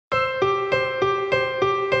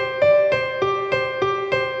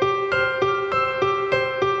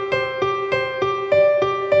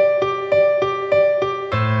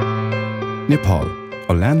Nepal,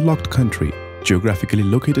 a landlocked country geographically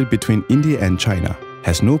located between India and China,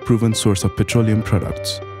 has no proven source of petroleum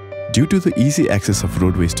products. Due to the easy access of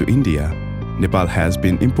roadways to India, Nepal has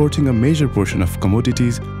been importing a major portion of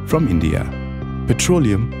commodities from India.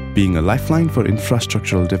 Petroleum being a lifeline for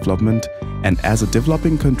infrastructural development, and as a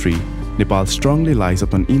developing country, Nepal strongly relies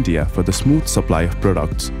upon India for the smooth supply of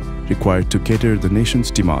products required to cater the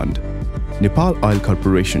nation's demand. Nepal Oil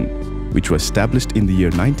Corporation, which was established in the year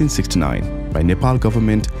 1969 by Nepal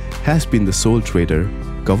government, has been the sole trader,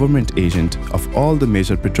 government agent of all the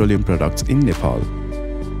major petroleum products in Nepal.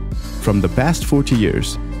 From the past 40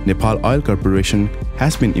 years, Nepal Oil Corporation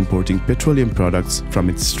has been importing petroleum products from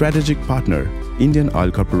its strategic partner, Indian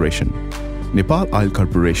Oil Corporation. Nepal Oil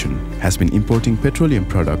Corporation has been importing petroleum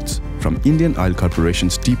products from Indian Oil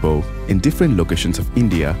Corporation's depot in different locations of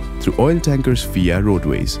India through oil tankers via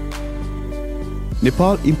roadways.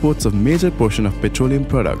 Nepal imports a major portion of petroleum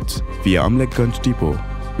products via Amlekhgunj Depot,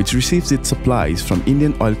 which receives its supplies from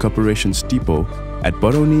Indian Oil Corporation's depot at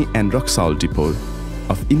Barauni and Raxaul Depot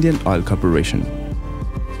of Indian Oil Corporation.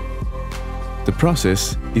 The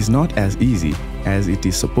process is not as easy as it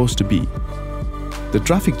is supposed to be. The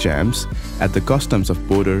traffic jams at the customs of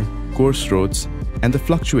border, coarse roads, and the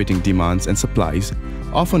fluctuating demands and supplies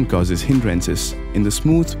often causes hindrances in the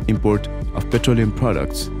smooth import of petroleum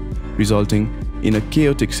products, resulting in a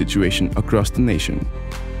chaotic situation across the nation.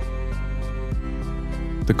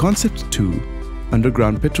 The concept 2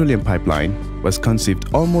 underground petroleum pipeline was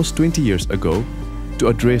conceived almost 20 years ago to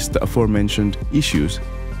address the aforementioned issues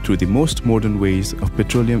through the most modern ways of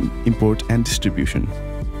petroleum import and distribution.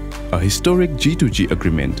 A historic G2G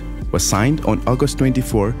agreement was signed on August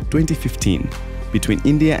 24, 2015 between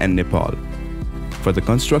India and Nepal for the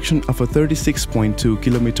construction of a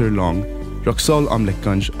 36.2-kilometer long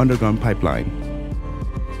Raxaul-Amlekhgunj underground pipeline.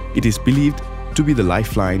 It is believed to be the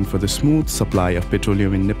lifeline for the smooth supply of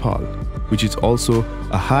petroleum in Nepal, which is also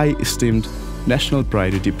a high-esteemed national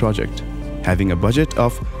priority project, having a budget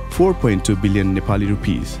of 4.2 billion Nepali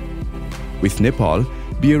rupees, with Nepal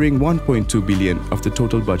bearing 1.2 billion of the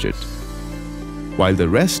total budget, while the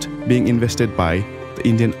rest being invested by the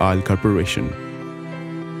Indian Oil Corporation.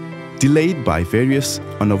 Delayed by various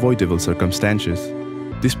unavoidable circumstances,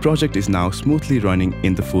 this project is now smoothly running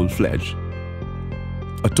in the full-fledged.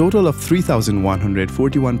 A total of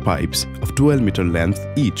 3,141 pipes of 12-meter length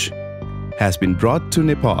each has been brought to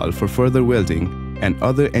Nepal for further welding and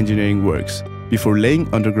other engineering works before laying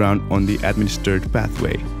underground on the administered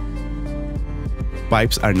pathway.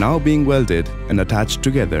 Pipes are now being welded and attached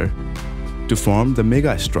together to form the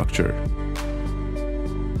mega structure.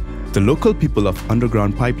 The local people of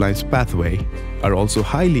underground pipelines pathway are also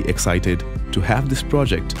highly excited to have this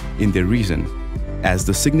project in their region, as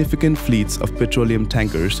the significant fleets of petroleum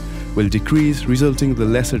tankers will decrease, resulting in the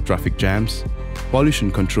lesser traffic jams,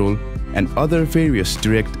 pollution control, and other various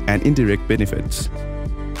direct and indirect benefits.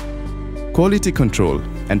 Quality control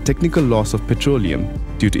and technical loss of petroleum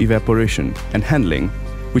due to evaporation and handling,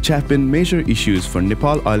 which have been major issues for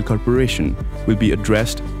Nepal Oil Corporation, will be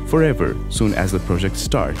addressed forever soon as the project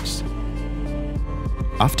starts.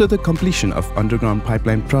 After the completion of underground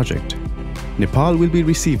pipeline project, Nepal will be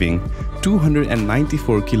receiving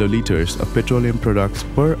 294 kiloliters of petroleum products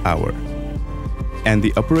per hour, and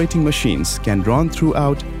the operating machines can run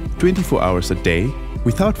throughout 24 hours a day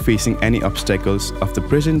without facing any obstacles of the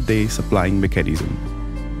present-day supplying mechanism.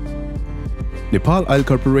 Nepal Oil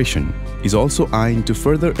Corporation is also eyeing to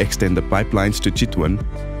further extend the pipelines to Chitwan,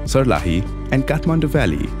 Sarlahi, and Kathmandu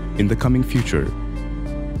Valley in the coming future.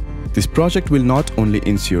 This project will not only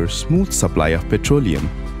ensure smooth supply of petroleum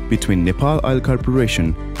between Nepal Oil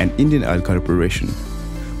Corporation and Indian Oil Corporation,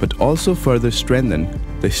 but also further strengthen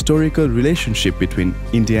the historical relationship between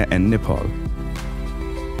India and Nepal.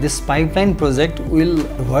 This pipeline project will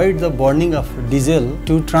avoid the burning of diesel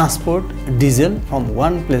to transport diesel from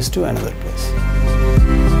one place to another place.